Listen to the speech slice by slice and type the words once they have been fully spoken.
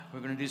We're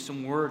going to do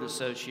some word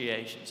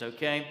associations,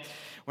 okay?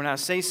 When I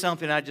say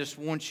something, I just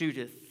want you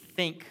to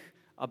think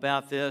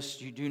about this.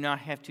 You do not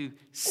have to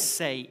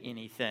say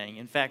anything.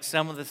 In fact,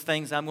 some of the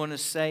things I'm going to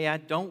say, I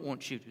don't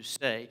want you to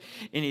say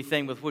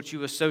anything with what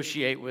you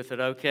associate with it,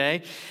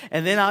 okay?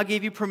 And then I'll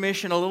give you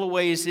permission a little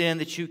ways in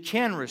that you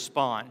can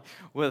respond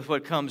with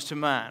what comes to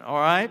mind, all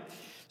right?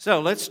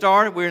 So let's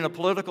start. We're in a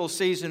political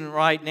season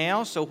right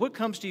now. So what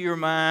comes to your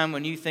mind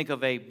when you think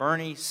of a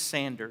Bernie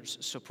Sanders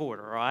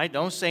supporter, all right?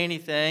 Don't say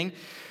anything.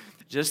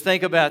 Just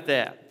think about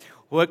that.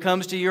 What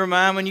comes to your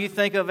mind when you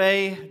think of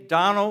a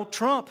Donald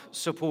Trump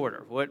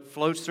supporter? What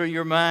floats through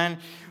your mind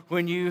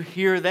when you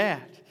hear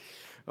that?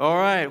 All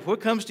right.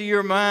 What comes to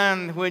your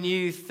mind when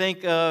you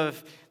think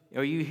of,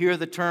 or you hear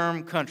the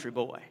term country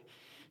boy?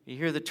 You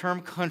hear the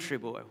term country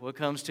boy. What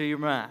comes to your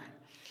mind?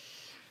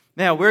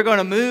 Now, we're going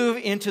to move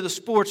into the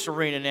sports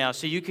arena now,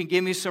 so you can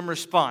give me some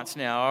response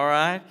now, all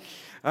right?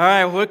 All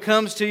right, what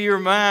comes to your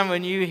mind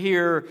when you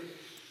hear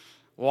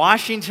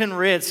Washington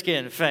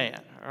Redskin fan,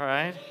 all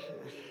right?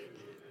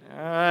 All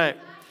right.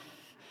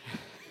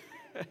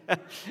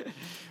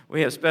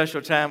 We have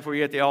special time for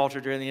you at the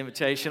altar during the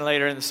invitation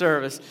later in the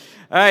service.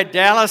 All right,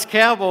 Dallas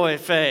Cowboy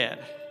fan.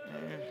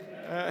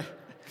 Do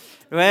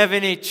we have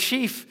any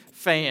Chief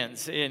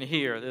fans in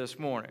here this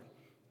morning?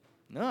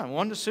 None.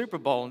 Won the Super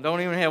Bowl and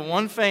don't even have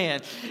one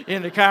fan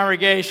in the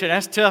congregation.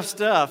 That's tough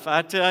stuff,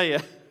 I tell you.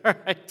 All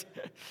right.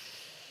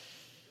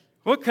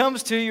 What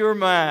comes to your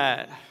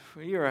mind?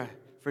 Well, you're a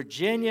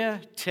Virginia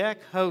Tech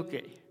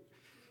Hokie.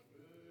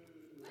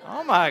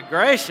 Oh, my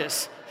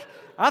gracious.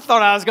 I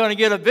thought I was going to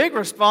get a big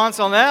response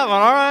on that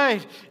one. All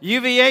right.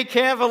 UVA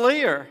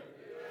Cavalier.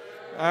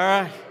 All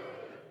right.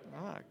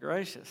 Oh, my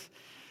gracious.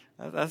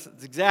 That's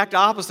the exact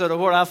opposite of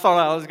what I thought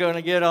I was going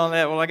to get on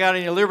that. Well, I got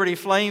any Liberty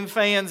Flame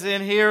fans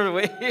in here? All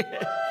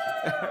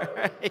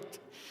right.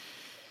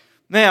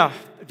 Now,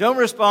 don't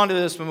respond to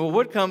this one, but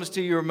what comes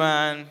to your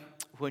mind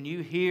when you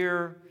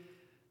hear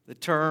the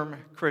term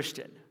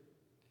Christian?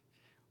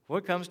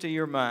 What comes to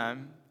your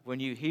mind when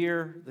you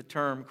hear the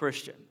term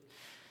Christian?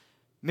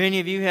 Many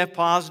of you have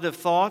positive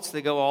thoughts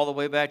that go all the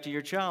way back to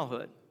your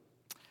childhood.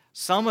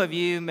 Some of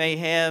you may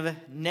have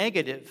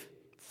negative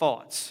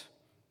thoughts.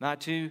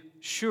 Not too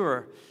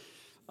sure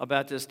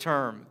about this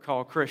term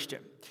called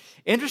Christian.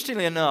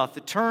 Interestingly enough,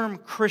 the term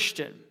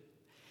Christian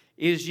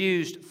is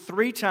used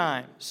 3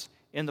 times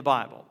in the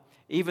Bible.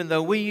 Even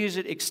though we use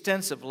it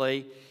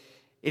extensively,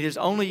 it is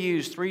only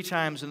used 3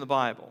 times in the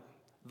Bible.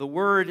 The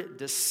word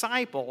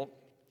disciple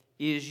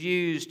is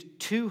used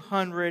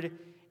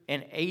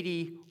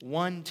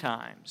 281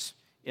 times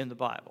in the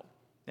Bible.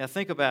 Now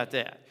think about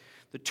that.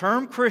 The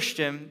term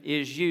Christian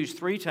is used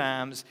 3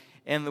 times,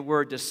 and the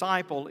word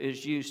disciple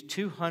is used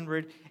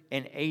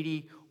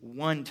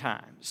 281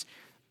 times.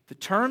 The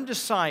term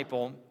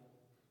disciple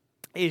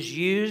is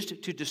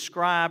used to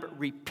describe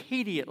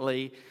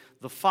repeatedly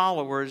the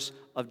followers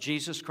of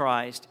Jesus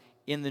Christ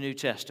in the New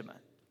Testament.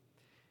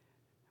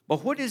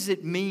 But what does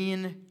it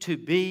mean to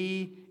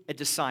be a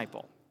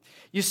disciple?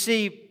 You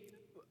see,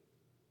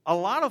 a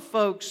lot of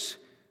folks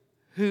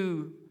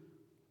who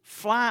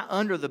fly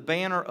under the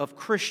banner of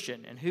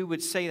Christian and who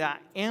would say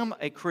that I am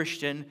a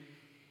Christian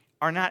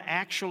are not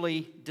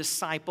actually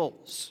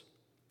disciples.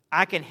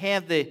 I can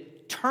have the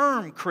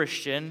term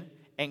Christian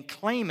and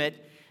claim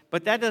it,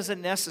 but that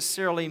doesn't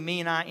necessarily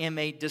mean I am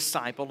a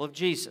disciple of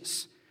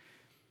Jesus.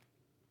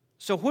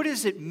 So what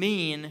does it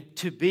mean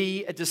to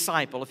be a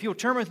disciple? If you'll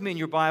turn with me in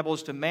your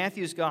Bibles to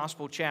Matthew's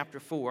Gospel,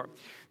 chapter 4.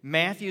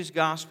 Matthew's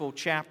Gospel,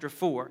 chapter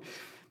 4.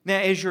 Now,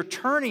 as you're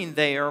turning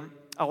there,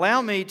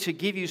 allow me to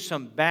give you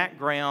some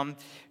background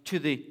to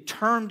the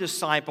term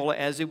disciple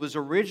as it was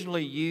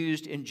originally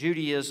used in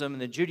Judaism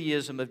and the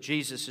Judaism of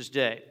Jesus'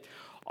 day.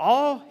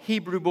 All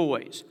Hebrew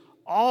boys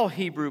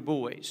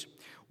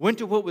went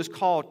to what was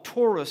called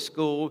Torah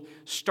school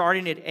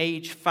starting at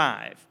age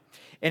 5.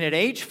 And at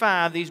age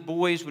 5, these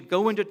boys would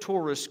go into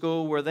Torah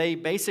school where they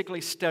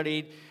basically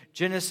studied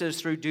Genesis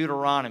through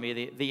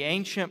Deuteronomy, the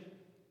ancient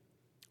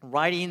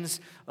writings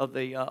of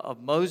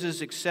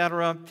Moses,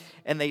 etc.,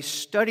 and they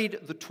studied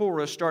the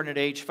Torah starting at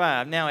age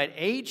 5. Now, at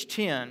age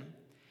 10,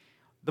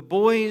 the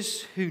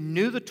boys who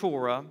knew the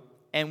Torah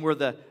and were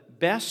the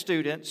best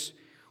students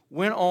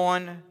went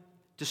on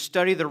to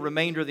study the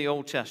remainder of the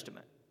Old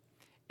Testament.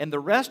 And the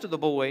rest of the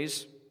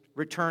boys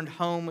returned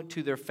home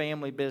to their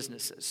family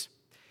businesses.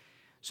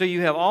 So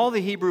you have all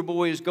the Hebrew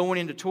boys going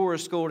into Torah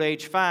school at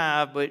age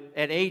 5, but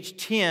at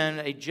age 10,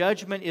 a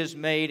judgment is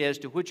made as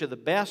to which are the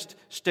best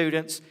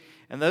students.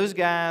 And those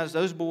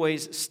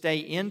boys stay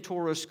in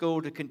Torah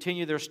school to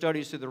continue their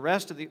studies through the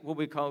rest of what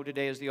we call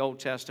today as the Old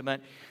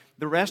Testament.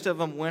 The rest of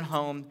them went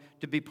home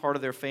to be part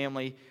of their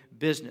family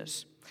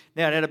business.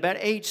 Now, at about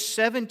age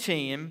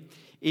 17,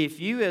 if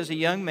you as a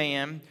young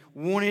man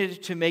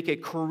wanted to make a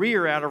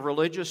career out of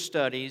religious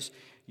studies,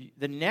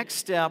 the next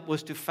step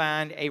was to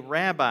find a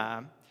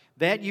rabbi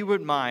that you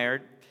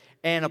admired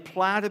and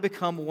apply to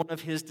become one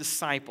of his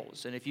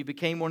disciples. And if you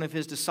became one of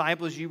his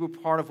disciples, you were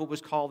part of what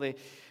was called the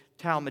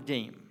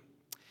Talmudim.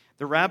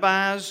 The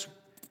rabbis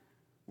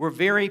were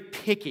very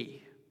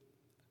picky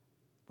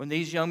when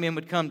these young men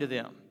would come to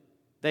them,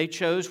 they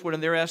chose what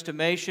in their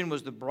estimation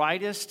was the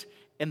brightest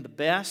and the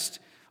best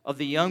of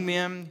the young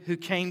men who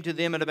came to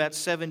them at about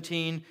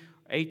 17,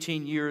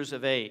 18 years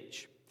of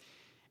age.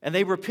 And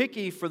they were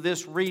picky for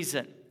this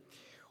reason.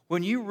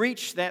 When you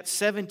reached that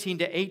 17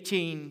 to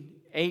 18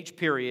 age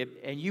period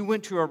and you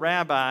went to a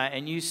rabbi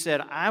and you said,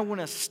 I want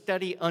to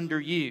study under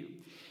you.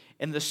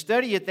 And the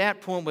study at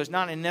that point was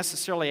not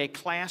necessarily a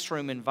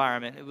classroom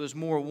environment. It was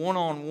more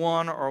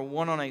one-on-one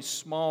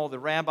or the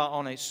rabbi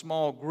on a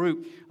small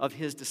group of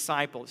his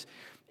disciples.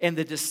 And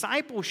the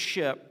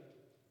discipleship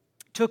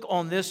took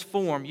on this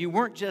form. You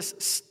weren't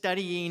just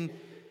studying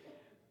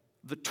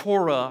the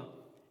Torah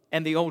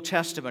and the Old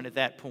Testament at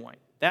that point.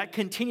 That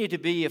continued to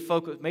be a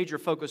major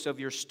focus of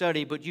your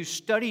study, but you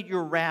studied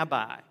your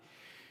rabbi.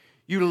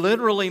 You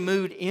literally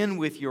moved in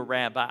with your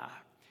rabbi.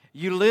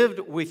 You lived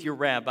with your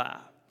rabbi.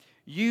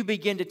 You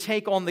begin to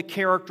take on the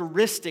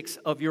characteristics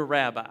of your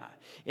rabbi,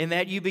 in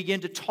that you begin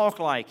to talk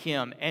like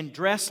him and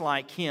dress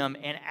like him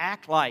and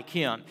act like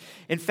him.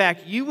 In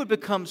fact, you would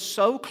become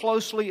so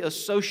closely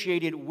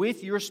associated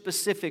with your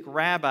specific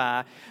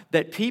rabbi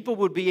that people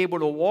would be able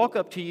to walk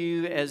up to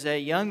you as a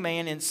young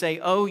man and say,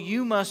 oh,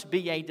 you must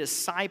be a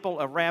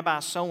disciple of Rabbi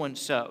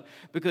so-and-so,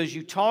 because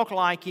you talk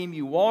like him,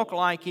 you walk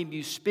like him,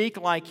 you speak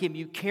like him,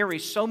 you carry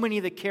so many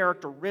of the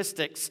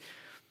characteristics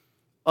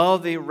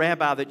of the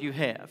rabbi that you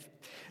have.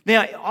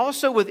 Now,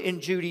 also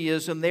within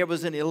Judaism, there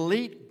was an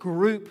elite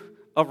group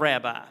of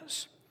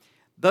rabbis.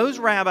 Those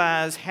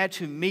rabbis had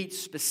to meet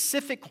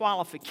specific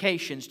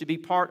qualifications to be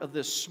part of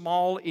this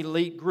small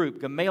elite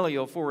group.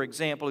 Gamaliel, for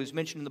example, who's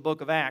mentioned in the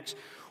book of Acts,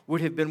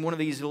 would have been one of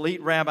these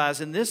elite rabbis.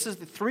 And this is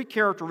the three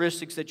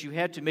characteristics that you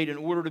had to meet in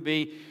order to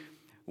be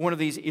one of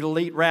these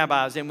elite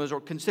rabbis, and was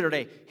considered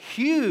a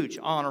huge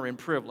honor and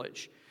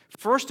privilege.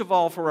 First of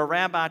all, for a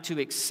rabbi to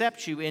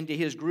accept you into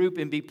his group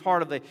and be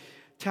part of the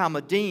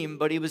Talmudim,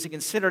 but it was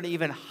considered an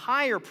even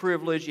higher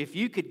privilege if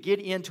you could get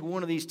into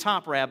one of these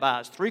top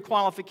rabbis. Three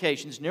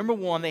qualifications. Number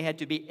one, they had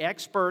to be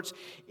experts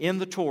in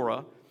the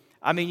Torah.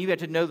 I mean, you had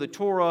to know the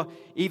Torah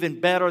even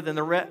better than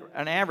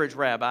an average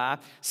rabbi.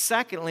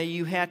 Secondly,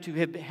 you had to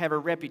have a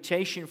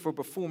reputation for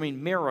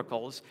performing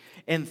miracles.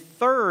 And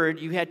third,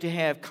 you had to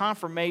have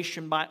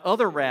confirmation by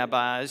other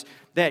rabbis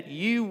that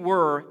you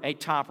were a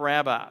top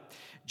rabbi.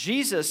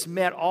 Jesus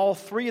met all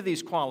three of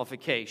these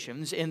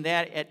qualifications in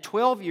that at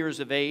 12 years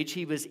of age,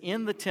 he was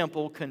in the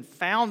temple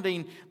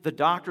confounding the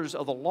doctors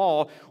of the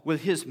law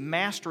with his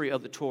mastery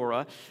of the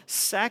Torah.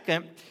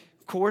 Second,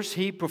 of course,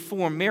 he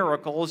performed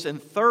miracles.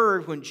 And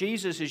third, when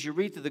Jesus, as you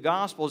read through the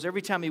Gospels,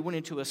 every time he went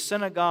into a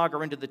synagogue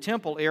or into the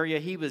temple area,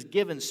 he was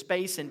given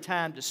space and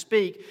time to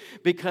speak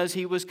because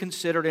he was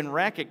considered and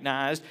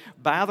recognized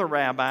by the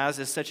rabbis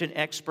as such an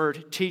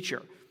expert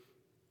teacher.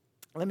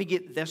 Let me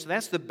get this.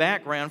 That's the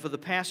background for the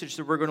passage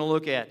that we're going to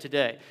look at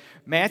today.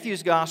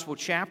 Matthew's Gospel,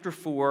 chapter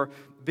 4,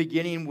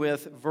 beginning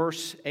with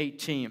verse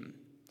 18.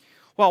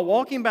 While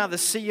walking by the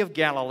Sea of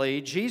Galilee,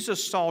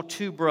 Jesus saw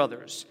two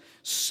brothers,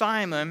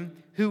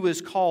 Simon, who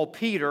was called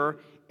Peter,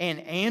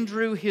 and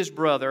Andrew, his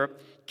brother,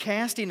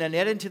 casting a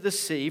net into the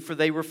sea, for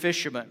they were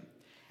fishermen.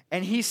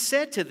 And he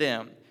said to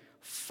them,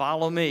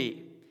 "Follow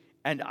me,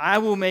 and I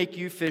will make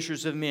you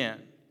fishers of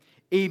men."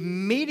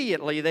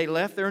 Immediately they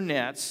left their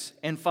nets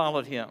and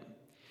followed him.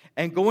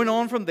 And going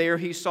on from there,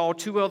 he saw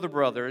two other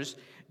brothers,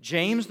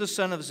 James the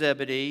son of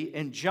Zebedee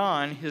and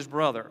John his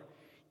brother,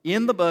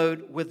 in the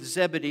boat with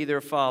Zebedee their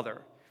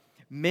father,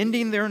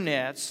 mending their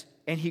nets,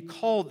 and he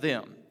called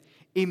them.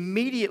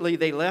 Immediately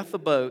they left the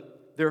boat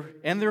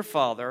and their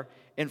father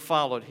and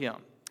followed him.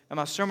 And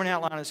my sermon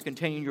outline is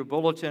contained in your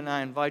bulletin.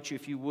 I invite you,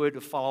 if you would,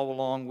 to follow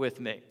along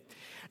with me.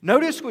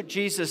 Notice what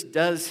Jesus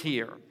does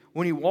here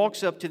when he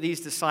walks up to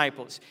these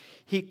disciples.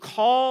 He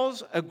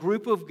calls a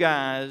group of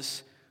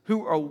guys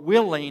who are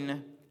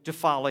willing to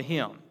follow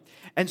him.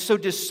 And so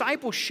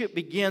discipleship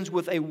begins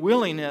with a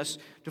willingness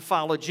to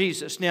follow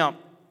Jesus. Now,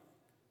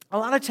 a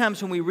lot of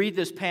times when we read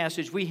this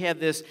passage, we have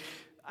this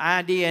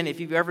idea, and if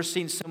you've ever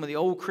seen some of the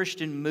old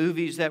Christian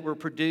movies that were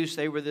produced,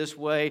 they were this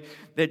way,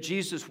 that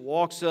Jesus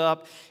walks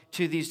up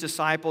to these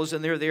disciples,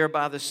 and they're there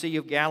by the Sea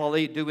of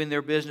Galilee doing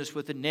their business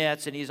with the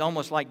nets, and he's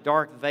almost like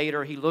Darth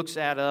Vader. He looks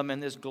at them,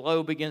 and this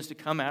glow begins to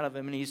come out of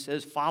him, and he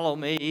says, "Follow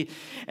me,"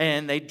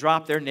 and they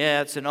drop their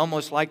nets, and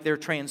almost like they're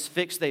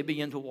transfixed, they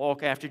begin to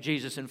walk after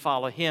Jesus and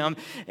follow him,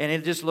 and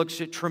it just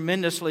looks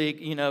tremendously,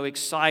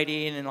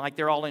 exciting, and like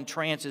they're all in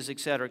trances,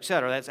 etc.,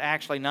 etc. That's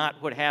actually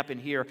not what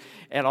happened here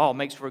at all. It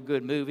makes for a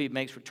good movie, it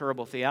makes for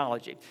terrible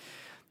theology.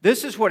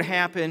 This is what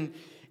happened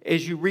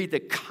as you read the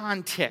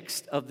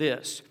context of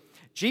this.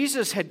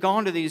 Jesus had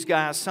gone to these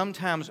guys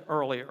sometimes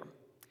earlier,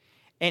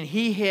 and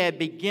he had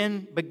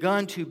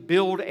begun to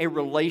build a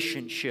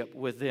relationship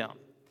with them.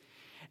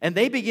 And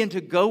they began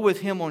to go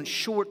with him on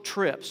short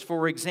trips.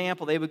 For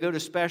example, they would go to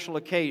special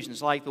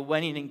occasions like the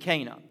wedding in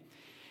Cana.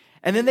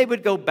 And then they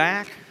would go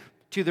back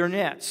to their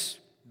nets,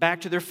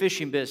 back to their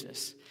fishing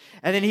business.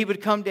 And then he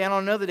would come down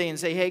on another day and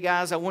say, "Hey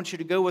guys, I want you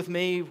to go with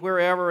me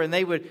wherever." And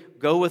they would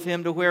go with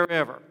him to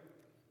wherever.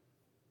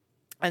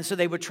 And so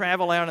they would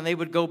travel out and they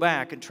would go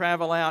back and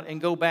travel out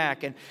and go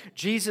back. And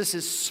Jesus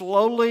is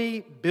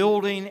slowly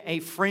building a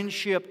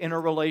friendship and a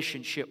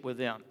relationship with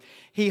them.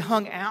 He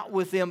hung out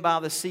with them by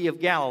the Sea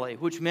of Galilee,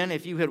 which meant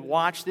if you had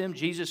watched them,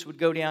 Jesus would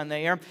go down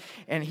there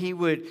and he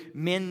would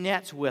mend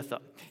nets with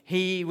them.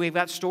 We've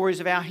got stories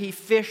of how he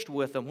fished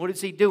with them. What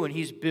is he doing?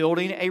 He's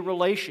building a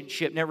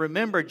relationship. Now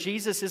remember,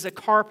 Jesus is a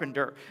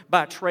carpenter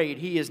by trade.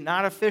 He is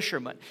not a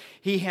fisherman.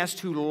 He has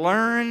to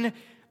learn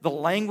the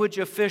language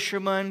of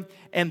fishermen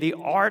and the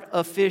art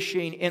of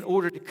fishing in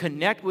order to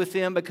connect with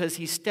them, because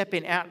he's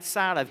stepping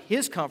outside of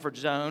his comfort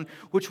zone,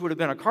 which would have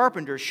been a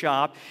carpenter's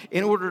shop,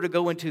 in order to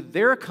go into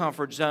their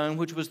comfort zone,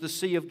 which was the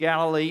Sea of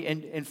Galilee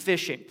and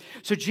fishing.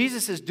 So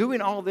Jesus is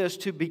doing all this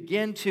to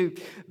begin to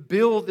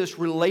build this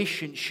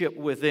relationship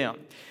with them.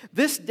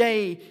 This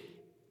day,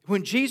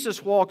 when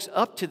Jesus walks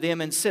up to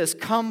them and says,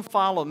 "Come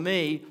follow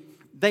me,"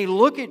 they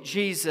look at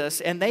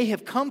Jesus and they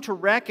have come to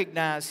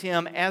recognize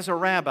him as a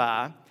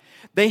rabbi.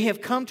 They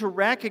have come to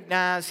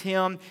recognize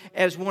him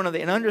as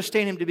and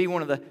understand him to be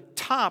one of the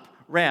top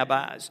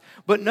rabbis.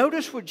 But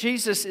notice what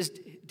Jesus is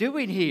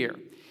doing here.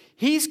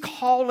 He's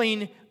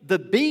calling the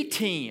B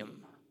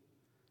team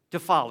to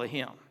follow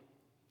him.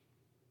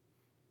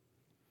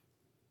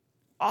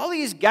 All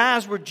these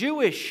guys were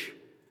Jewish.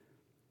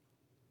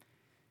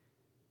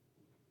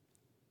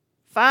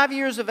 5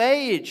 years of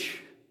age.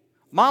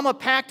 Mama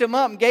packed them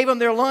up and gave them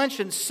their lunch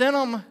and sent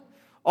them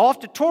off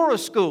to Torah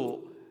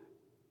school.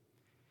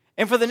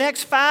 And for the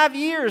next 5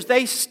 years,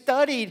 they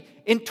studied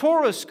in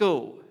Torah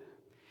school.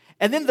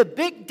 And then the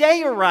big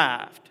day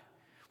arrived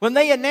when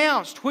they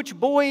announced which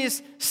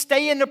boys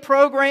stay in the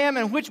program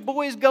and which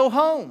boys go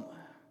home.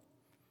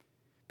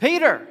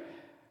 Peter,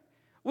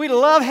 we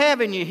love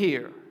having you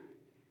here.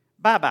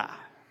 Bye-bye.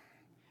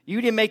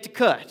 You didn't make the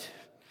cut.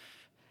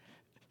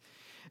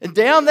 And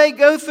down they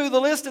go through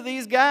the list of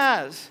these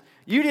guys.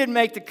 You didn't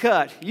make the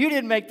cut. You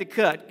didn't make the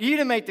cut. You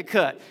didn't make the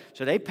cut.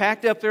 So they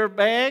packed up their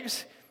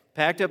bags,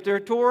 packed up their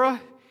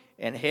Torah,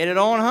 and headed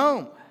on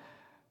home.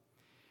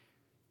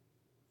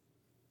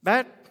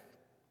 About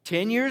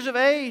 10 years of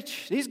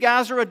age. These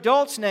guys are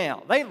adults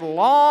now. They've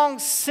long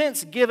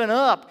since given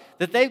up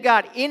that they've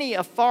got any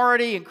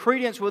authority and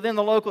credence within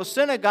the local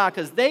synagogue,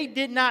 because they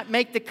did not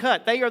make the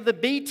cut. They are the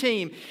B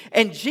team.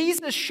 And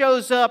Jesus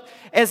shows up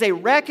as a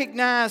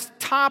recognized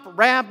top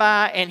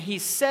rabbi, and he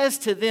says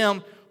to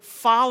them,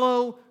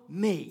 "Follow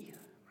me."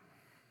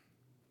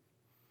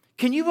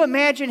 Can you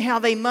imagine how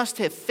they must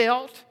have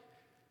felt?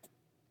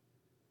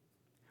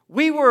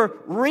 We were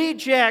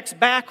rejects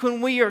back when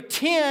we were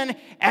 10,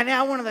 and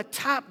now one of the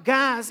top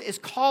guys is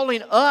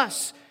calling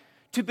us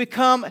to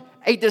become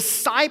a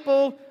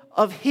disciple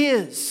of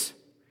his.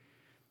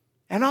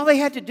 And all they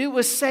had to do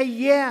was say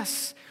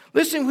yes.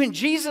 Listen, when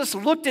Jesus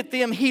looked at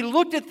them, he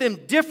looked at them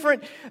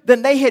different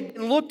than they had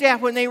been looked at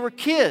when they were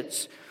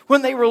kids.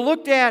 When they were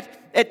looked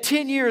at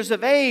 10 years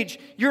of age,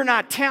 you're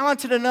not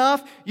talented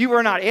enough, you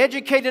are not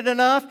educated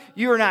enough,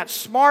 you are not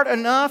smart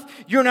enough,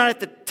 you're not at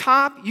the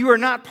top, you are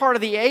not part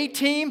of the A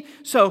team,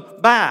 so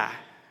bye.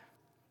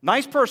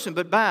 Nice person,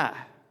 but bye.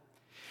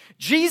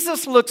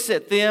 Jesus looks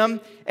at them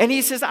and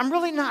he says, "I'm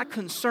really not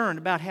concerned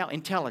about how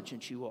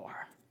intelligent you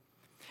are.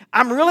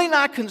 I'm really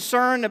not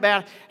concerned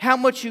about how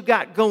much you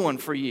got going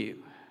for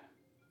you.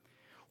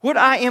 What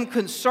I am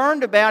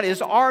concerned about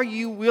is, are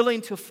you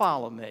willing to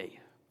follow me?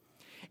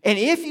 And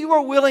if you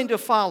are willing to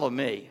follow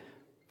me,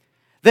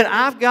 then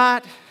I've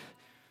got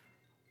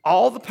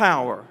all the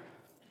power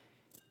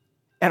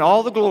and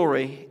all the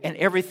glory and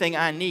everything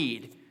I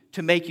need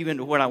to make you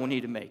into what I will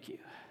need to make you."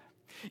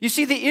 You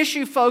see, the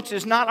issue, folks,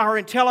 is not our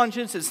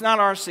intelligence. It's not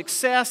our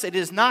success. It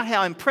is not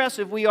how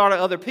impressive we are to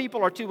other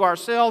people or to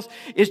ourselves.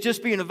 It's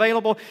just being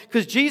available,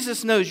 because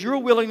Jesus knows your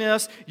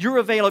willingness, your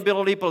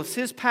availability, but it's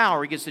his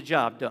power gets the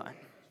job done.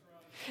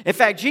 In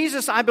fact,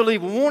 Jesus, I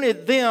believe,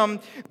 wanted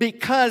them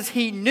because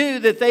he knew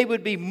that they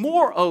would be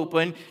more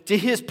open to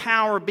his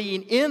power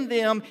being in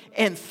them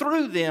and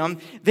through them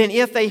than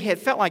if they had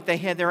felt like they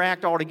had their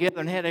act all together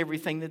and had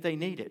everything that they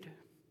needed.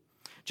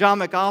 John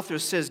MacArthur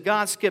says,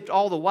 God skipped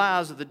all the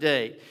whys of the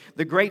day.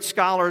 The great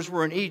scholars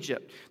were in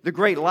Egypt. The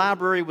great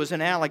library was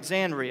in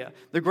Alexandria.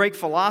 The great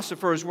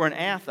philosophers were in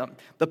Athens.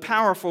 The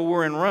powerful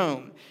were in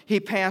Rome. He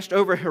passed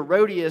over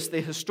Herodias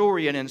the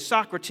historian and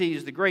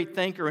Socrates the great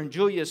thinker and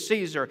Julius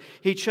Caesar.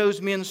 He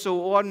chose men so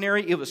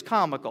ordinary it was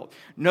comical.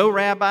 No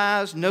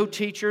rabbis, no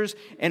teachers,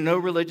 and no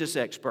religious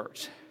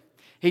experts.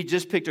 He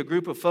just picked a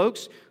group of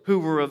folks who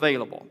were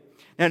available.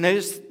 Now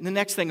notice the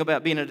next thing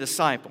about being a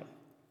disciple.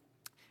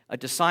 A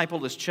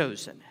disciple is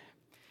chosen.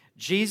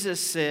 Jesus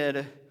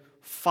said,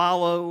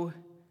 "Follow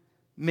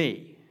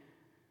me.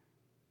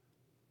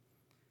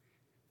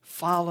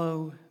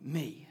 Follow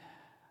me.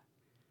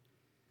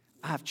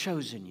 I've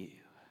chosen you."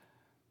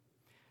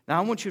 Now,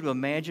 I want you to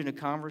imagine a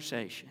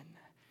conversation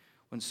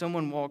when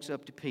someone walks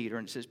up to Peter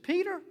and says,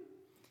 "Peter,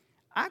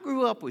 I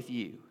grew up with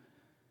you.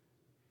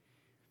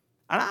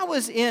 And I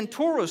was in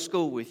Torah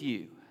school with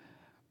you.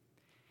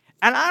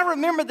 And I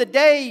remember the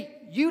day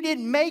you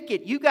didn't make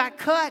it. You got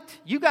cut.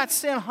 You got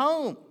sent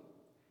home.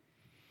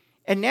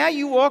 And now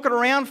you walking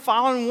around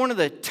following one of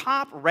the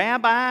top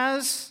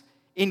rabbis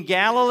in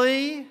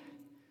Galilee?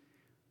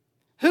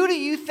 Who do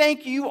you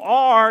think you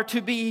are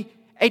to be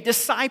a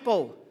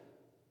disciple?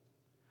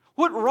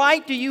 What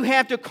right do you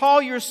have to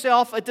call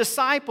yourself a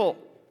disciple?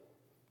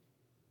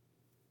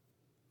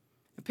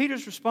 And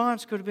Peter's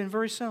response could have been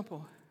very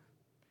simple.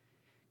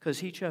 Because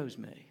he chose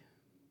me.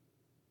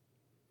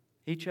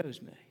 He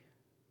chose me.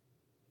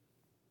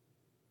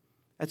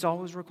 That's all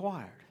was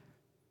required.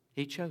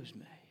 He chose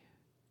me.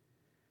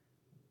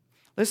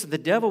 Listen, the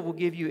devil will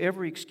give you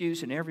every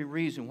excuse and every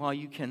reason why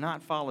you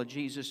cannot follow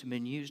Jesus and be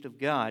used of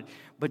God,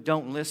 but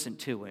don't listen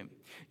to him.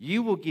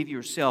 You will give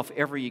yourself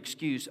every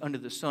excuse under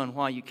the sun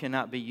why you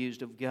cannot be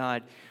used of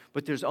God,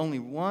 but there's only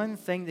one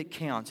thing that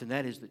counts, and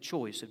that is the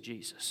choice of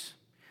Jesus.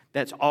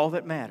 That's all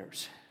that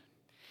matters.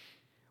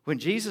 When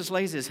Jesus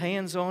lays his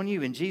hands on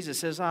you and Jesus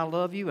says, I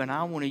love you and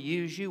I want to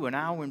use you and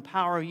I will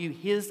empower you,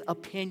 his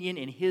opinion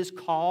and his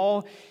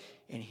call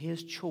and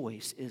his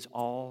choice is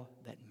all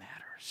that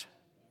matters.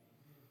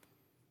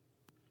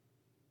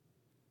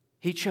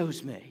 He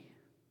chose me.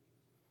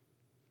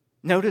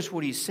 Notice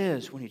what he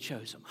says when he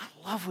chose him.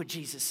 I love what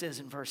Jesus says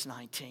in verse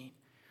 19.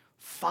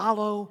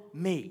 Follow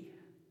me.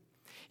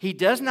 He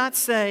does not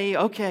say,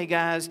 okay,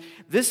 guys,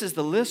 this is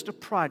the list of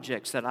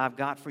projects that I've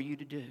got for you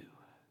to do.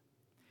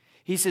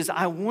 He says,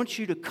 I want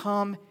you to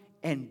come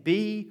and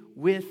be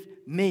with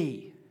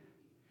me.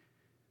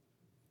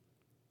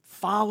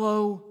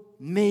 Follow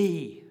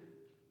me.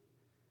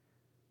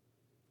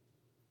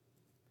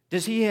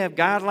 Does he have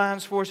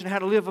guidelines for us on how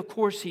to live? Of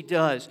course he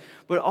does.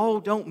 But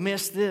don't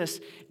miss this.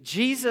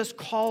 Jesus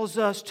calls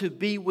us to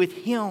be with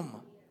him.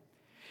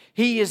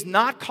 He is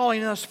not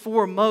calling us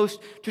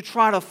foremost to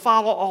try to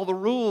follow all the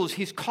rules.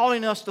 He's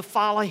calling us to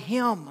follow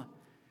him.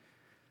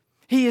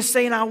 He is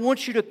saying, I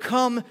want you to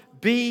come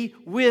be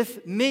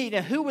with me.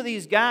 Now, who were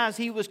these guys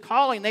he was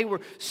calling? They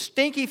were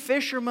stinky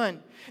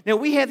fishermen. Now,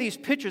 we have these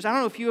pictures. I don't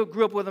know if you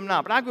grew up with them or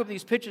not, but I grew up with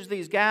these pictures of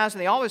these guys,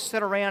 and they always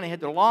sat around and had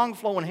their long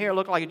flowing hair,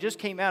 looked like it just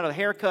came out of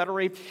the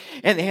haircuttery,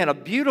 and they had a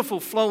beautiful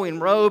flowing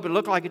robe. It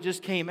looked like it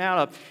just came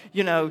out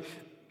of,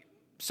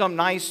 some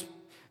nice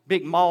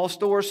big mall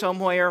store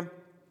somewhere.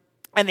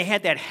 And they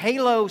had that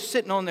halo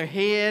sitting on their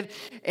head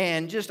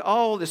and just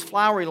all this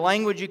flowery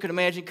language you could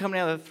imagine coming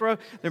out of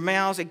their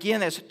mouths. Again,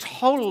 that's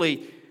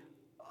totally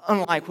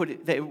unlike what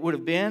it would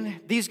have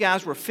been. These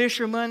guys were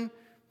fishermen.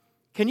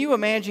 Can you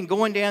imagine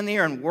going down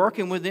there and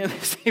working with them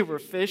as they were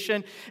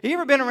fishing? Have you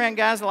ever been around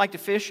guys that like to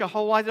fish a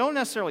whole lot? They don't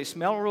necessarily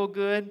smell real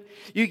good.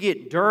 You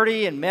get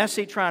dirty and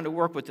messy trying to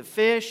work with the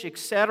fish,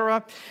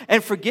 etc.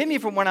 And forgive me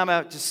for what I'm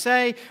about to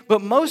say,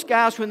 but most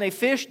guys, when they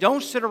fish,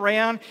 don't sit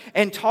around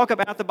and talk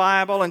about the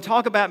Bible and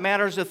talk about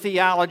matters of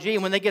theology.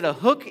 And when they get a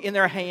hook in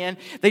their hand,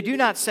 they do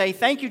not say,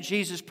 thank you,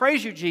 Jesus,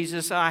 praise you,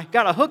 Jesus. I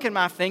got a hook in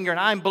my finger and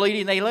I'm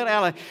bleeding. They let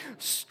out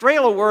a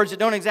trail of words that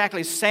don't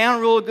exactly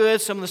sound real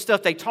good. Some of the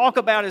stuff they talk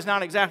about is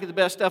not exactly the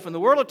best stuff in the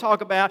world to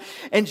talk about.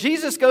 And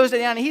Jesus goes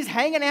down and he's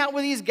hanging out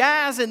with these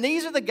guys, and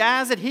these are the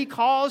guys that he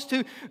calls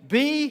to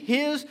be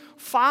his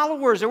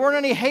followers. There weren't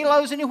any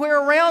halos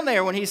anywhere around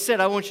there when he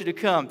said, I want you to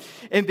come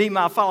and be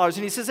my followers.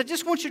 And he says, I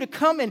just want you to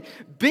come and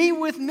be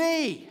with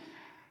me.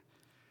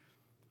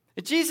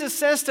 And Jesus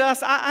says to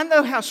us, I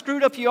know how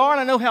screwed up you are, and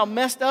I know how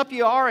messed up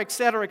you are,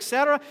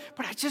 etc.,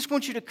 but I just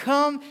want you to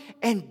come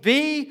and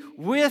be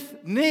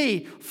with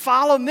me.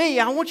 Follow me.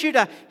 I want you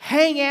to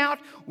hang out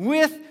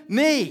with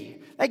me.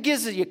 That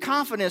gives you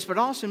confidence, but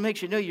also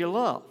makes you know you're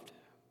loved.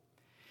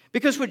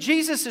 Because what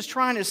Jesus is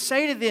trying to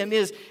say to them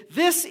is,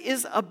 this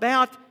is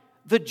about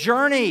the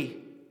journey,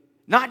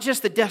 not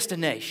just the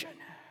destination.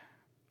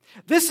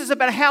 This is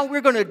about how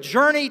we're going to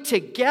journey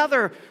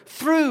together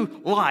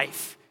through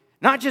life,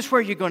 not just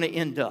where you're going to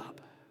end up.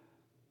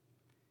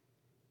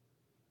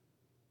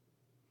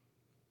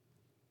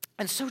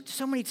 And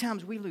so many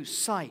times we lose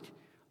sight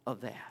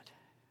of that.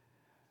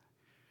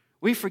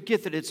 We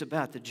forget that it's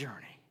about the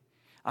journey.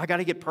 I got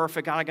to get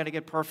perfect. I got to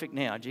get perfect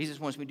now. Jesus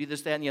wants me to do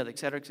this, that, and the other, et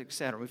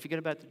cetera, We forget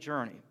about the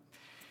journey.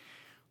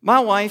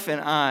 My wife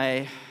and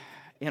I,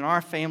 in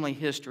our family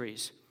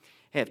histories,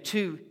 have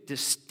two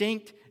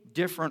distinct,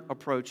 different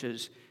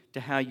approaches to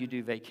how you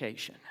do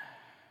vacation.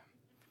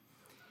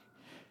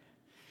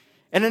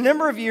 And a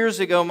number of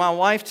years ago, my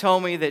wife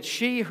told me that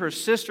she, her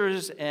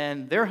sisters,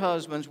 and their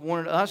husbands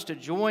wanted us to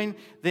join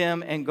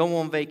them and go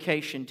on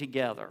vacation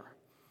together.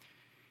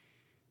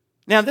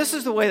 Now, this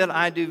is the way that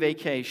I do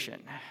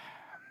vacation.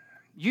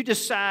 You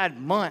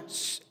decide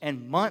months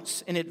and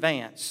months in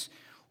advance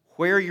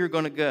where you're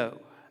going to go.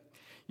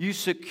 You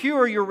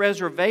secure your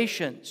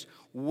reservations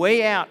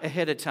way out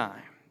ahead of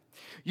time.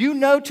 You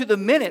know to the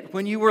minute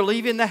when you were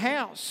leaving the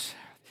house.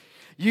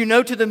 You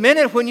know to the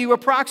minute when you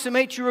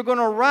approximate you are going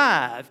to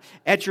arrive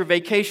at your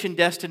vacation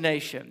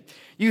destination.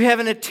 You have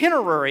an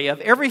itinerary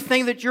of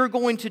everything that you're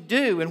going to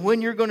do and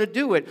when you're going to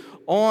do it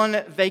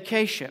on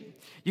vacation.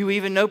 You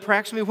even know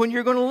approximately when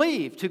you're going to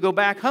leave to go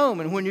back home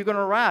and when you're going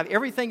to arrive.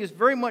 Everything is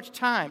very much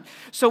timed.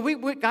 So we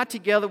got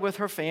together with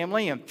her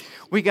family, and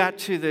we got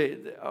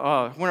to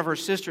one of her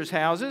sister's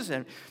houses,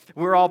 and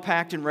we're all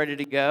packed and ready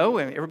to go,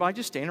 and everybody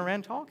just standing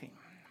around talking.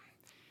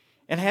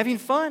 and having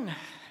fun.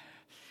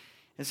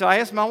 And so I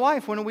asked my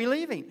wife, when are we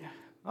leaving?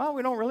 Oh,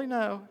 we don't really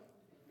know.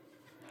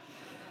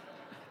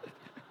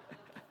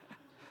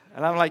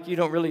 And I'm like, you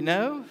don't really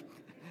know?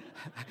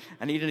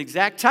 I need an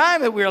exact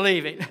time that we're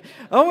leaving.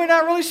 Oh, we're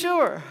not really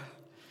sure.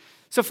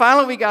 So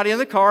finally we got in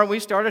the car and we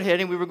started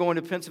heading. We were going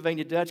to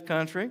Pennsylvania Dutch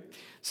country.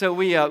 So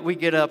we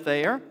get up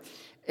there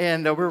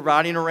and we're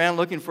riding around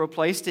looking for a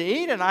place to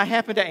eat. And I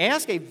happened to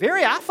ask I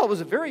thought it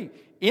was a very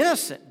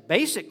innocent,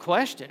 basic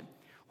question.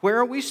 Where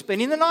are we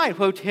spending the night?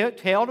 What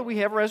hotel do we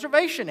have a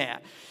reservation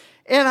at?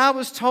 And I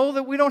was told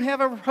that we don't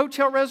have a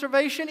hotel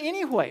reservation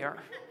anywhere.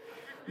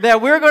 That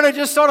we're going to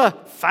just sort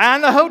of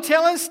find the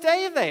hotel and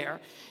stay there.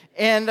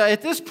 And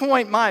at this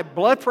point, my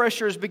blood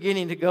pressure is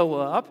beginning to go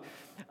up.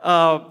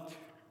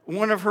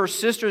 One of her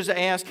sisters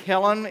asked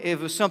Helen if there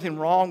was something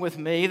wrong with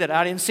me, that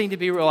I didn't seem to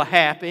be real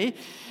happy,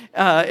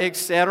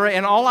 etc.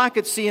 And all I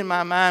could see in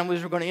my mind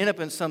was we're going to end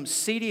up in some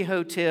seedy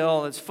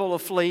hotel that's full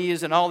of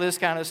fleas and all this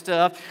kind of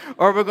stuff,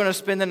 or we're going to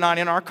spend the night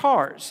in our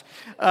cars.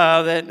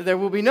 That there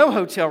will be no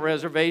hotel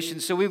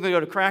reservations, so we're going to go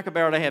to Cracker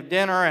Barrel to have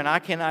dinner, and I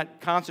cannot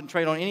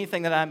concentrate on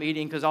anything that I'm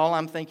eating because all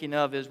I'm thinking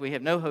of is we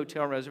have no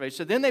hotel reservations.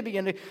 So then they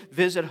begin to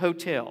visit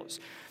hotels.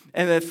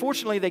 And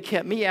fortunately, they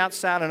kept me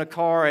outside in a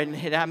car and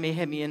had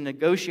me in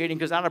negotiating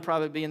because I'd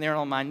probably be in there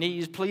on my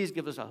knees. Please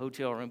give us a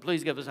hotel room.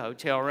 Please give us a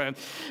hotel room,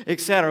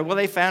 etc. Well,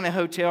 they found a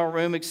hotel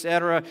room,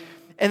 etc.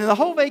 And the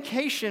whole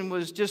vacation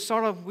was just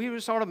we were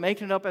sort of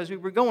making it up as we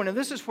were going. And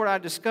this is what I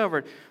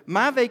discovered.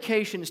 My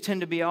vacations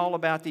tend to be all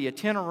about the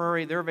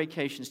itinerary. Their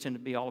vacations tend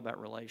to be all about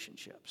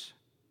relationships.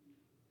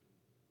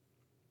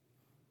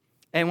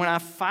 And when I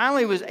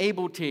finally was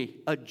able to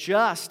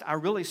adjust, I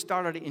really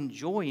started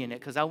enjoying it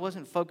because I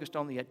wasn't focused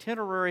on the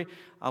itinerary.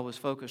 I was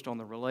focused on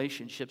the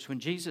relationships. When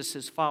Jesus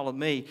says, follow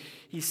me,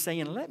 he's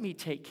saying, let me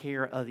take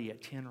care of the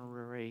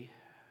itinerary.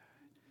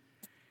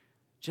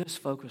 Just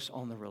focus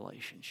on the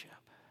relationship.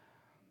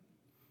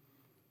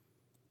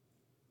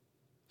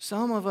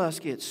 Some of us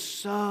get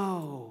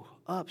so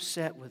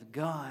upset with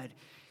God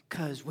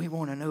because we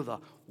want to know the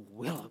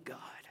will of God.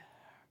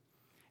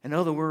 In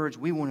other words,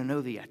 we want to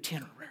know the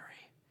itinerary.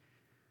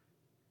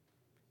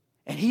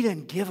 And he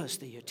didn't give us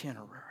the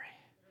itinerary.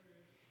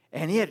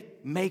 And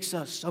it makes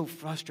us so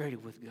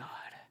frustrated with God.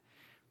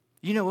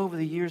 You know, over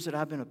the years that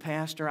I've been a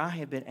pastor, I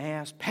have been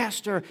asked,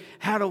 Pastor,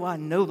 how do I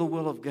know the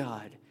will of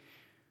God?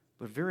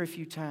 But very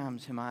few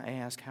times am I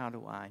asked, how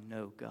do I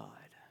know God?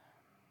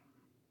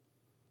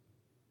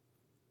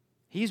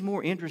 He's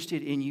more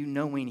interested in you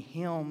knowing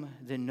him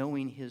than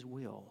knowing his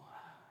will.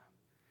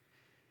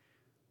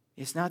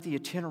 It's not the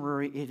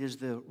itinerary, it is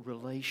the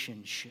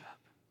relationship.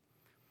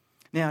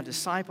 Now, a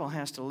disciple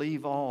has to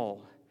leave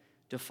all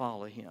to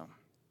follow him.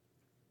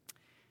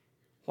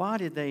 Why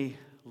did they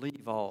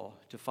leave all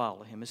to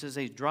follow him? It says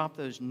they dropped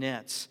those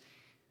nets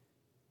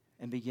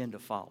and began to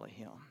follow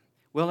him.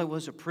 Well, it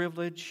was a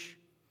privilege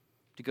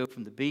to go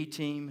from the B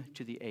team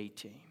to the A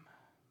team.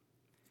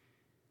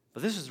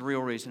 But this is the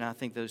real reason I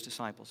think those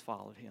disciples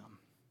followed him.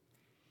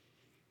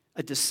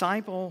 A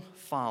disciple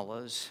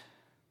follows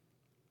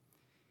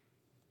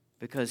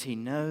because he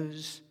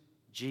knows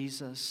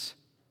Jesus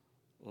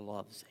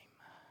loves him.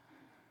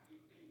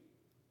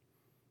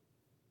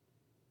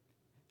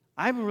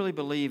 I really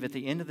believe at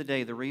the end of the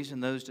day, the reason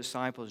those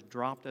disciples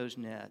dropped those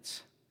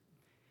nets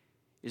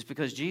is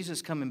because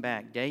Jesus coming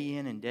back day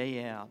in and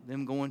day out,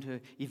 them going to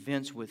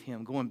events with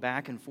him, going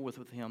back and forth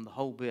with him the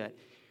whole bit,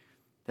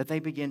 that they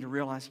begin to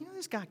realize,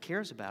 this guy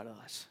cares about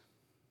us.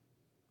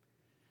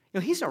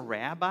 He's a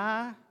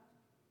rabbi,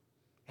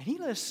 and he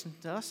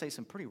listened to us say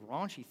some pretty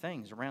raunchy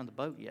things around the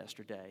boat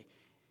yesterday,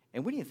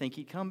 and we didn't think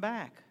he'd come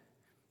back.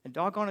 And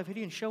doggone if he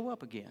didn't show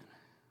up again.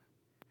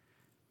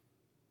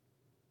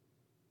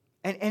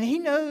 And he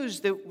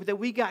knows that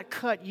we got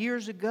cut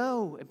years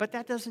ago, but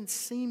that doesn't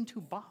seem to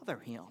bother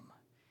him.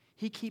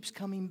 He keeps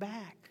coming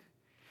back.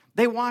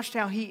 They watched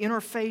how he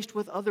interfaced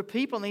with other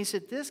people, and they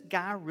said, this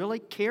guy really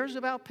cares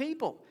about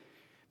people.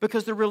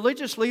 Because the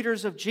religious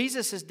leaders of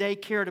Jesus' day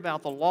cared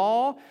about the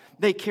law.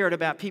 They cared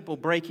about people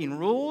breaking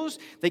rules.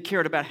 They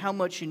cared about how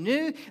much you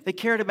knew. They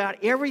cared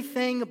about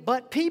everything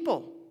but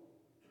people.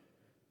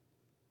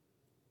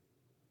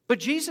 But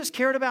Jesus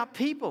cared about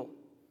people.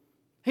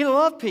 He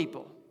loved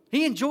people.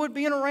 He enjoyed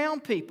being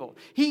around people.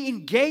 He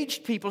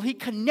engaged people. He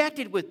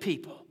connected with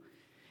people.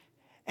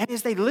 And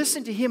as they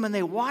listened to him and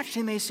they watched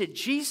him, they said,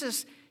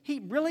 Jesus,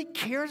 he really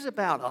cares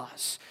about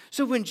us.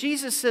 So when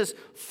Jesus says,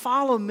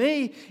 follow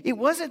me, it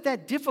wasn't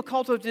that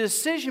difficult of a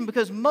decision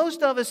because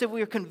most of us, if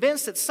we are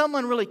convinced that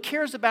someone really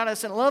cares about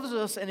us and loves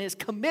us and is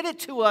committed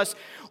to us,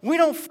 we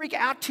don't freak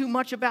out too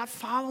much about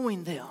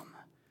following them.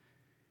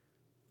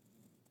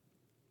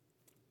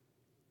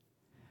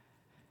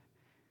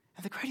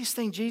 The greatest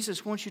thing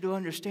Jesus wants you to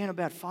understand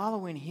about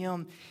following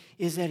him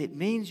is that it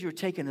means you're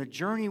taking a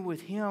journey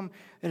with him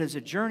that is a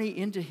journey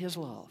into his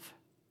love,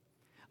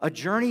 a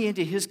journey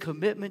into his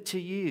commitment to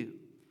you.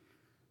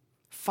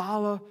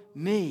 Follow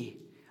me.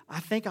 I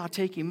think I'll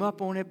take him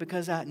up on it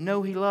because I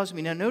know he loves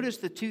me. Now notice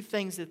the two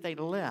things that they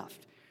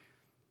left.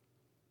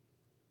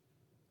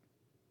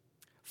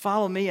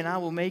 Follow me, and I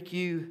will make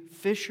you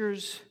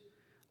fishers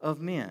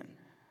of men.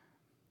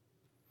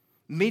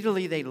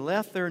 Immediately they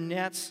left their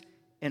nets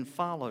and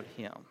followed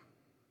him.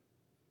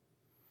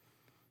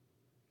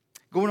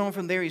 Going on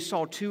from there, he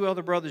saw two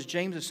other brothers,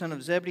 James the son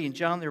of Zebedee and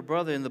John their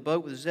brother, in the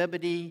boat with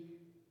Zebedee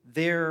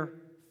their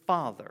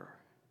father.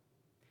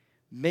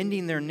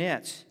 Mending their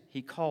nets,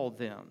 he called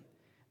them.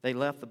 They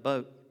left the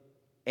boat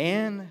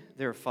and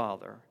their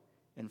father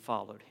and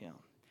followed him.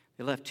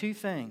 They left two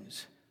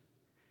things.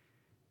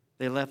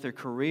 They left their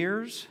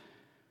careers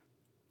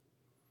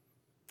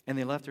and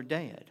they left their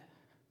dad.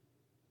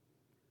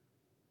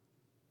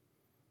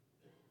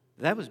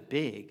 That was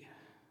big.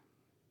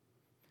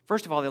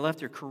 First of all, they left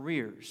their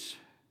careers.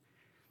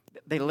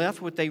 They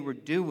left what they were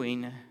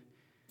doing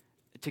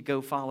to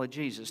go follow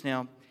Jesus.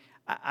 Now,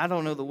 I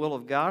don't know the will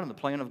of God and the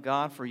plan of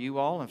God for you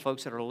all and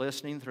folks that are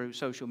listening through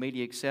social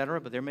media, etc.,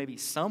 but there may be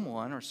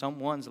someone or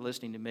someone's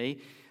listening to me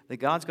that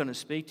God's going to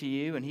speak to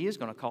you and He is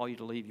going to call you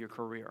to leave your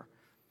career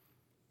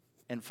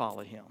and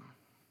follow Him.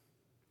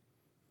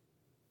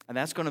 And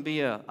that's going to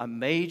be a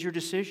major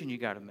decision you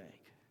got to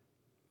make.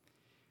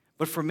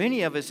 But for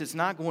many of us, it's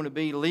not going to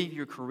be leave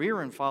your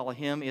career and follow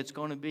Him. It's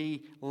going to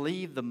be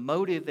leave the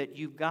motive that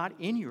you've got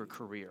in your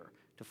career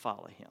to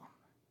follow Him.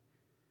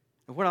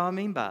 And what do I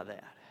mean by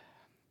that?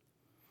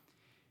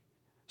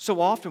 So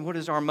often, what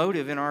is our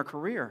motive in our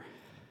career?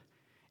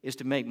 Is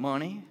to make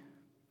money,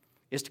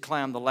 is to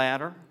climb the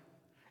ladder,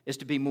 is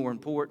to be more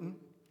important,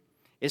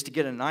 is to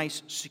get a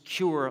nice,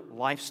 secure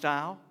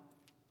lifestyle.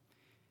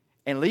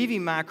 And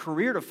leaving my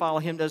career to follow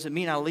Him doesn't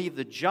mean I leave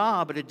the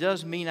job, but it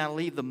does mean I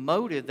leave the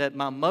motive, that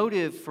my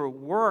motive for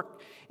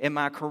work and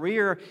my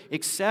career,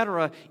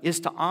 etc., is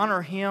to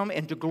honor Him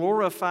and to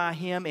glorify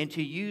Him and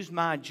to use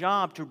my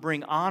job to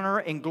bring honor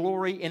and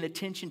glory and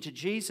attention to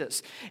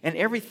Jesus. And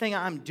everything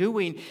I'm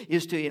doing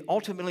is to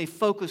ultimately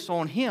focus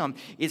on Him.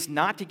 It's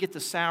not to get the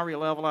salary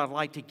level I'd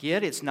like to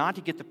get. It's not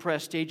to get the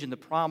prestige and the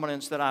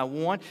prominence that I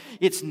want.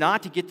 It's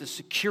not to get the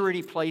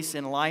security place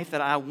in life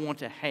that I want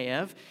to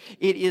have.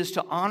 It is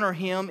to honor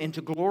Him and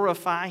to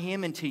glorify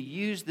Him and to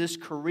use this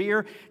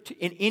career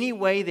in any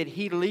way that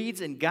He leads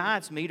and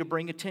guides me to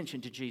bring attention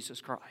to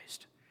Jesus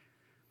Christ.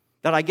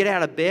 That I get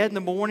out of bed in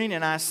the morning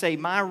and I say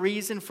my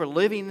reason for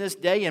living this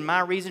day and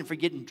my reason for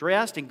getting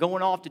dressed and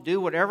going off to do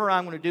whatever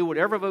I'm going to do,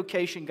 whatever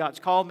vocation God's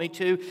called me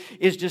to,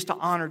 is just to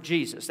honor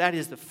Jesus. That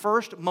is the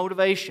first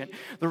motivation.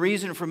 The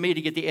reason for me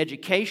to get the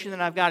education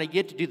that I've got to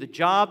get to do the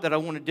job that I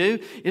want to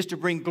do is to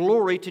bring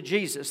glory to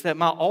Jesus. That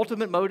my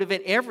ultimate motive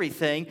in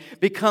everything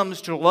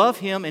becomes to love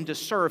Him and to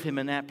serve Him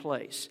in that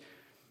place.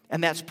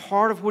 And that's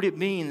part of what it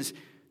means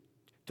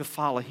to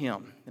follow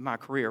Him in my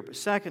career. But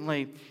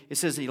secondly, it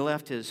says He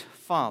left His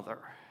father.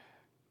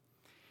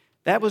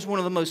 That was one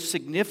of the most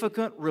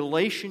significant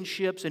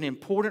relationships and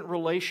important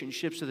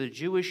relationships that the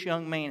Jewish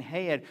young man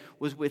had,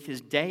 was with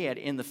his dad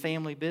in the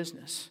family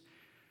business.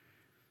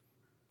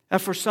 Now,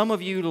 for some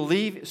of you, to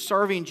leave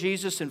serving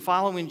Jesus and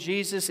following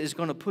Jesus is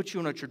going to put you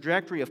on a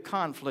trajectory of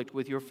conflict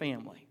with your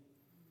family.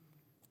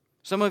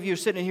 Some of you are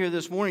sitting here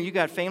this morning, you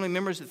got family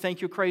members that think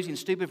you're crazy and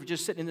stupid for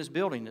just sitting in this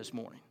building this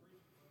morning.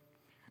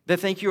 That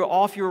think you're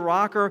off your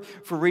rocker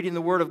for reading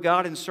the Word of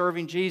God and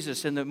serving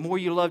Jesus. And the more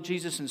you love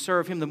Jesus and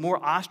serve Him, the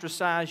more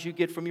ostracized you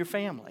get from your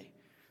family.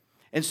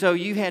 And so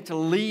you had to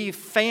leave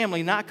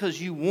family, not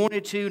because you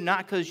wanted to,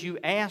 not because you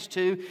asked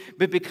to,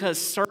 but because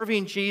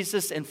serving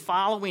Jesus and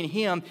following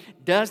Him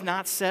does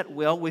not set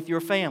well with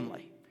your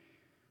family.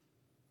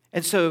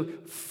 And so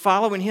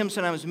following Him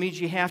sometimes means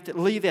you have to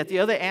leave that. The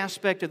other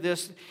aspect of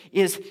this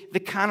is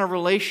the kind of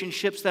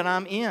relationships that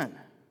I'm in.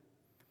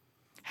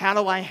 How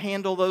do I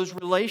handle those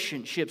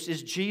relationships?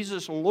 Is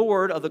Jesus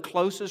Lord of the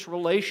closest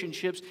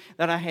relationships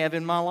that I have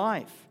in my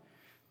life?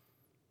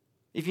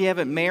 If you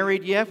haven't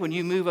married yet, when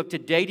you move up to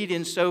dating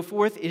and so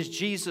forth, is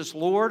Jesus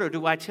Lord? Or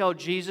do I tell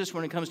Jesus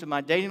when it comes to my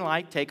dating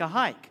life, take a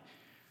hike?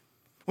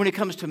 When it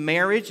comes to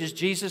marriage, is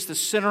Jesus the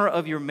center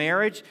of your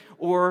marriage?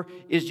 Or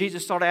is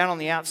Jesus sort of out on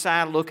the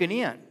outside looking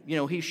in? You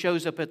know, He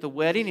shows up at the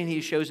wedding and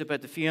He shows up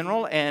at the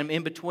funeral, and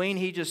in between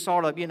He just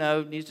sort of,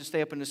 needs to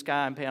stay up in the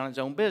sky and pound His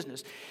own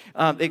business,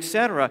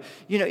 etc.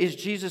 Is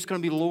Jesus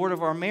going to be Lord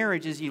of our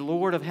marriage? Is He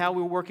Lord of how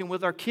we're working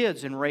with our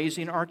kids and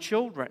raising our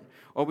children?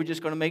 Or are we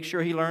just going to make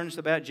sure He learns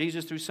about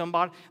Jesus through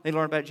somebody? They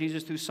learn about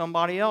Jesus through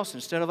somebody else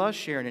instead of us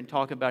sharing and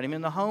talking about Him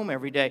in the home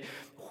every day.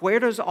 Where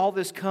does all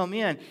this come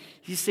in?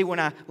 You see, when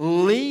I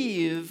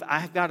leave,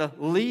 I've got to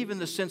leave in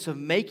the sense of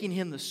making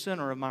Him the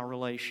center of my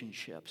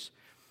relationships.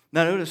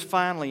 Now notice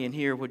finally in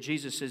here what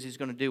Jesus says He's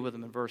going to do with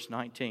them in verse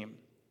 19.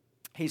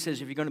 He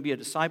says, if you're going to be a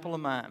disciple of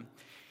mine,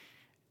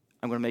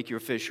 I'm going to make you a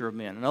fisher of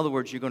men. In other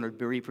words, you're going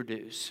to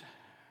reproduce.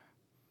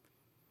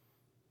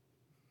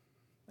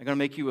 I'm going to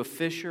make you a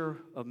fisher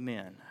of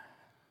men.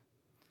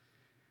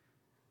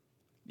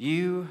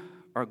 You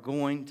are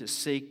going to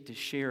seek to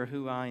share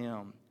who I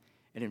am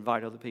and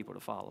invite other people to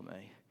follow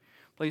me.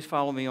 Please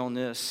follow me on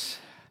this.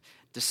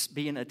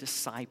 Being a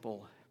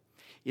disciple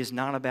is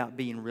not about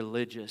being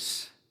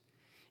religious.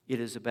 It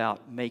is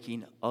about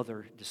making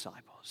other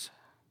disciples.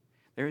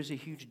 There is a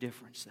huge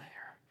difference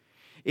there.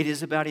 It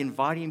is about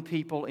inviting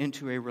people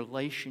into a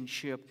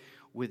relationship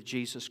with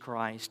Jesus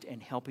Christ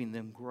and helping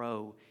them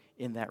grow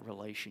in that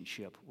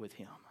relationship with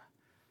Him.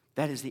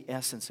 That is the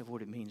essence of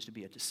what it means to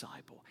be a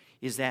disciple.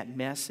 Is that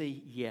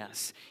messy?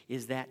 Yes.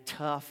 Is that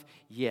tough?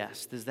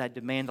 Yes. Does that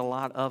demand a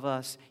lot of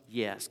us?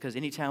 Yes. Because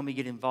anytime we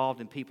get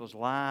involved in people's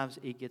lives,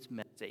 it gets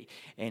messy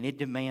and it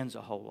demands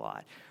a whole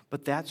lot.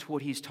 But that's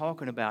what he's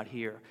talking about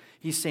here.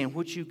 He's saying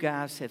what you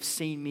guys have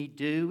seen me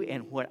do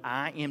and what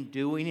I am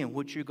doing and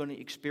what you're going to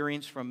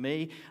experience from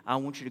me, I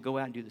want you to go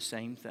out and do the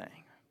same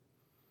thing.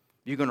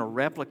 You're going to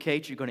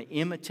replicate, you're going to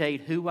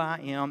imitate who I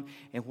am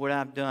and what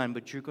I've done,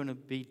 but you're going to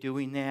be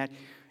doing that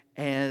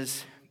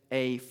as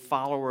a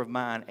follower of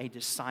mine. A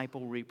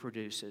disciple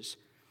reproduces.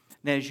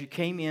 Now, as you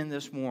came in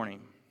this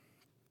morning,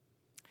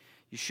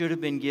 you should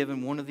have been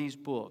given one of these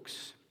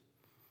books.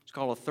 It's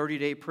called a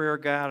 30-Day Prayer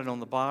Guide, and on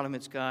the bottom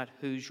it's got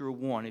Who's Your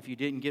One. If you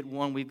didn't get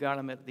one, we've got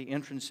them at the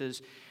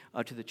entrances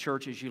to the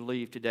church as you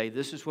leave today.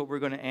 This is what we're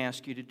going to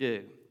ask you to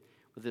do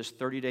with this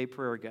 30-Day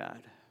Prayer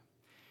Guide.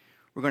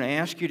 We're going to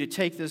ask you to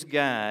take this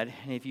guide,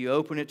 and if you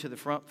open it to the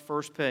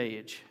first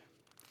page,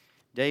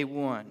 day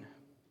 1,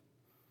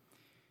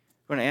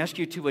 I'm going to ask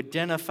you to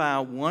identify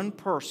one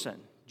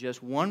person,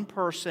 just one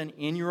person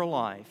in your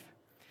life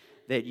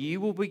that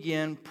you will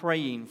begin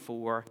praying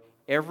for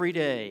every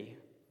day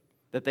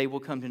that they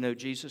will come to know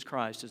Jesus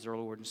Christ as their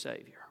Lord and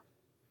Savior.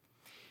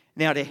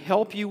 Now, to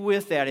help you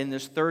with that in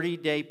this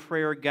 30-day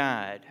prayer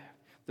guide,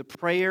 the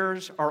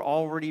prayers are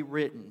already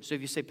written. So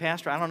if you say,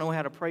 Pastor, I don't know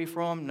how to pray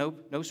for them,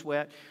 no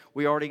sweat.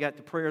 We already got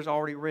the prayers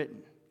already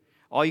written.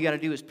 All you got to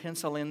do is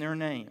pencil in their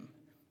name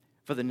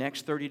for the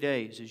next 30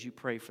 days as you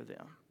pray for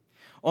them.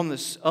 On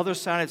this other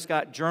side, it's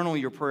got journal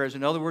your prayers.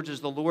 In other words,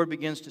 as the Lord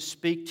begins to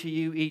speak to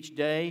you each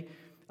day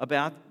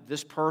about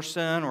this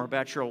person or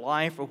about your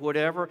life or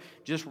whatever,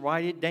 just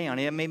write it down.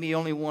 It may be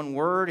only one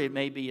word. It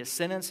may be a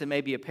sentence. It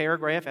may be a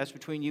paragraph. That's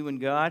between you and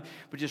God.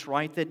 But just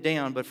write that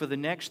down. But for the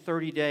next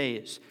 30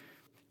 days,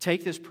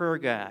 take this prayer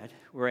guide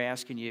we're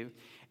asking you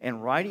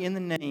and write in the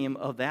name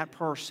of that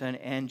person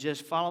and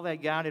just follow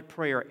that guided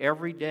prayer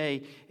every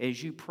day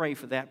as you pray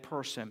for that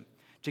person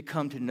to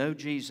come to know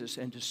Jesus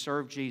and to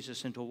serve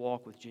Jesus and to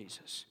walk with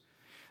Jesus.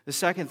 The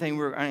second thing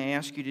we're going to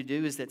ask you to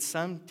do is that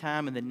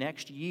sometime in the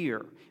next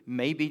year,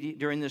 maybe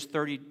during this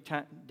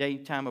 30-day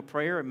time of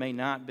prayer, it may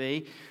not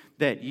be,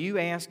 that you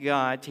ask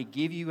God to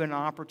give you an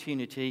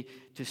opportunity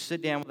to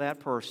sit down with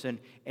that person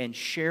and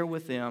share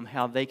with them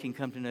how they can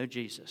come to know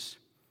Jesus.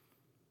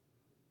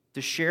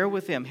 To share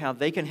with them how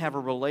they can have a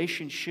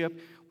relationship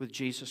with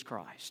Jesus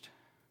Christ.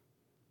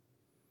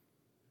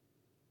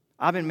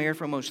 I've been married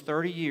for almost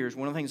 30 years.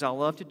 One of the things I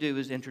love to do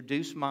is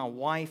introduce my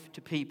wife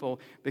to people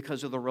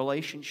because of the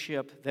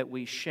relationship that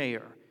we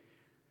share.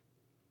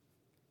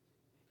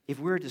 If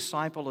we're a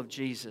disciple of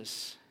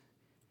Jesus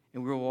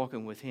and we're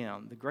walking with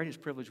Him, the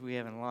greatest privilege we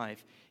have in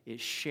life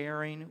is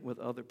sharing with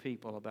other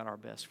people about our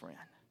best friend.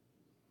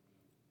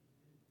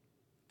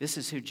 This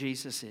is who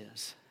Jesus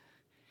is.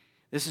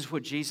 This is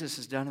what Jesus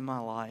has done in my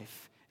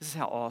life. This is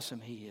how awesome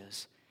He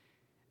is.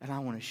 And I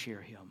want to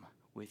share Him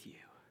with you.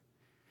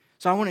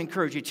 So I want to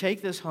encourage you,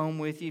 take this home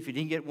with you. If you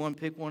didn't get one,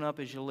 pick one up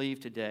as you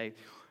leave today.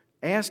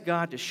 Ask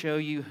God to show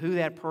you who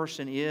that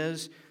person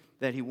is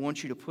that He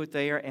wants you to put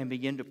there and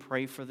begin to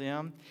pray for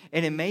them.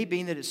 And it may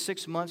be that it's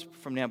 6 months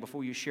from now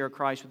before you share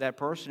Christ with that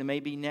person. It may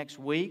be next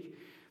week.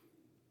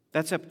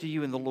 That's up to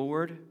you and the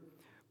Lord.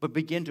 But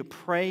begin to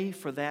pray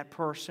for that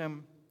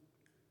person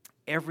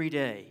every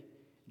day.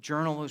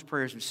 Journal those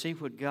prayers and see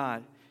what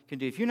God can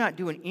do. If you're not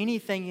doing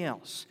anything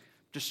else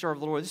to serve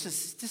the Lord, this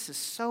is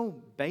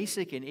so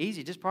basic and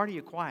easy. Just part of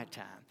your quiet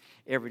time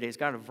every day. It's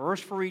got a verse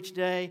for each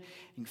day.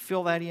 You can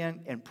fill that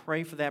in and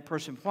pray for that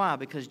person. Why?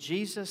 Because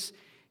Jesus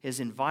has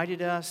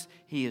invited us.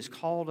 He has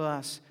called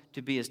us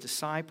to be His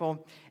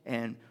disciple.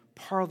 And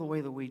part of the way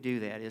that we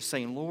do that is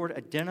saying, Lord,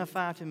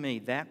 identify to me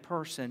that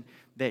person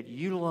that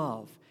you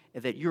love,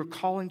 that you're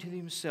calling to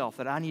Himself,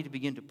 that I need to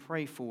begin to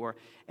pray for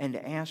and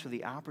to ask for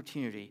the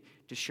opportunity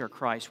to share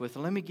Christ with.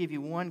 And let me give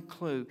you one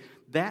clue.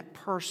 That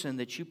person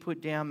that you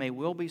put down may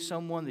well be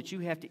someone that you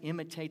have to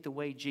imitate the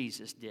way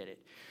Jesus did it.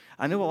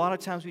 I know a lot of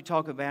times we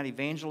talk about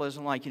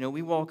evangelism like,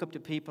 we walk up to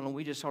people and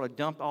we just sort of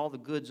dump all the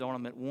goods on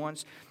them at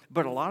once.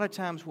 But a lot of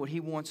times what He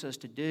wants us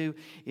to do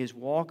is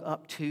walk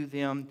up to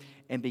them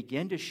and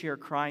begin to share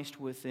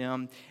Christ with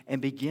them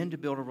and begin to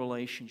build a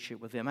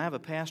relationship with them. I have a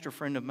pastor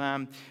friend of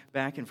mine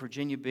back in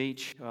Virginia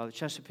Beach, the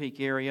Chesapeake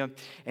area,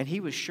 and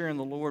he was sharing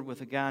the Lord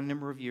with a guy a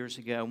number of years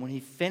ago. When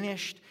he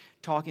finished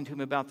talking to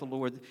him about the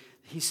Lord,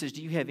 he says,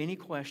 do you have any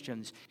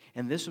questions?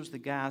 And this was the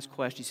guy's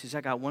question. He says,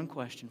 I got one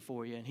question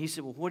for you. And he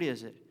said, well, what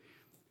is it?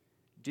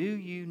 Do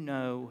you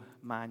know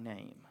my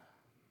name?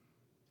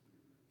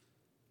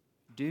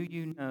 Do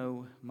you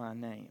know my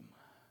name?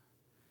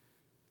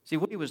 See,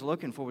 what he was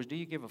looking for was, do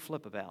you give a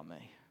flip about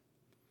me?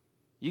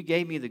 You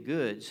gave me the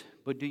goods,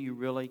 but do you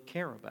really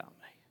care about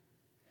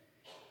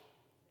me?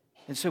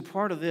 And so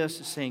part of this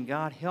is saying,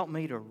 God, help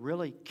me to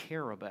really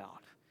care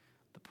about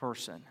the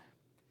person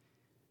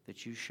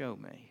that you show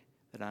me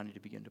that I need to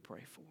begin to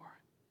pray for.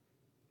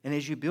 And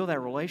as you build that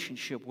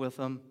relationship with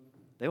them,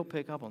 they'll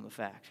pick up on the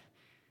fact,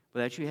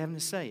 without you having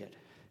to say it,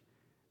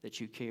 that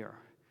you care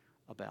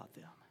about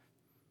them.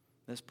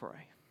 Let's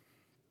pray.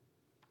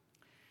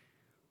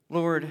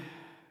 Lord,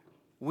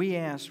 we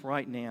ask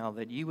right now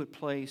that you would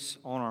place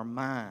on our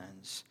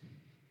minds,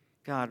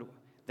 God,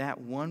 that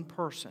one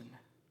person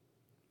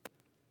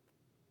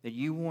that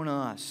you want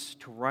us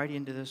to write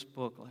into this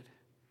booklet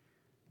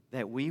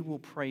that we will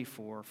pray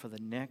for the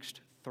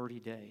next 30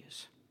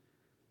 days.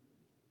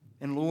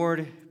 And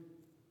Lord,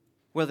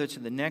 whether it's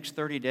in the next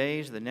 30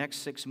 days, the next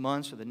 6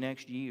 months, or the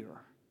next year,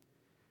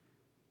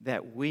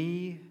 that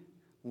we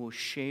will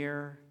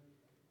share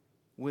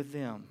with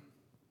them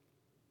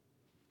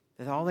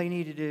that all they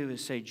need to do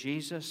is say,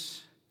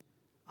 Jesus,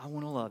 I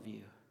want to love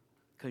you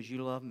because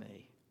you love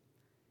me.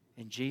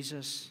 And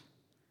Jesus,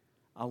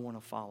 I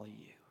want to follow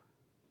you.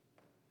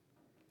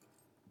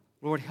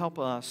 Lord, help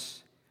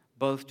us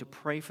both to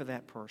pray for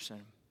that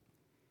person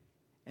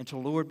and to,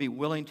 Lord, be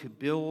willing to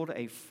build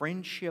a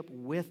friendship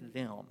with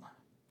them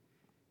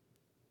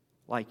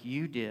like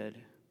you did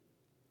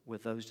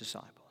with those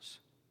disciples.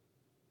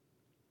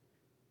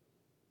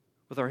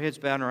 With our heads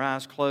bowed and our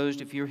eyes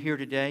closed, if you're here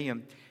today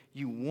and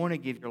you want to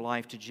give your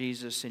life to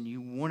Jesus and you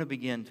want to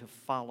begin to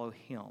follow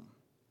Him,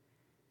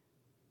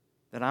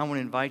 then I want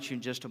to invite you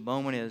in just a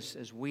moment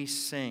as we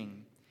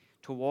sing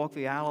to walk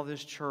the aisle of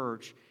this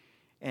church,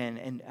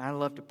 and I'd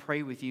love to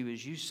pray with you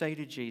as you say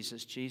to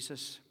Jesus,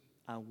 Jesus,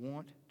 I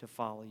want to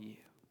follow you.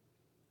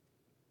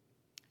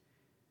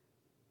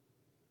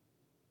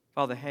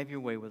 Father, have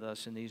your way with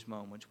us in these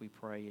moments, we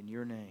pray in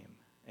your name.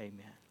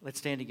 Amen. Let's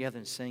stand together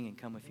and sing and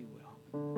come if you will.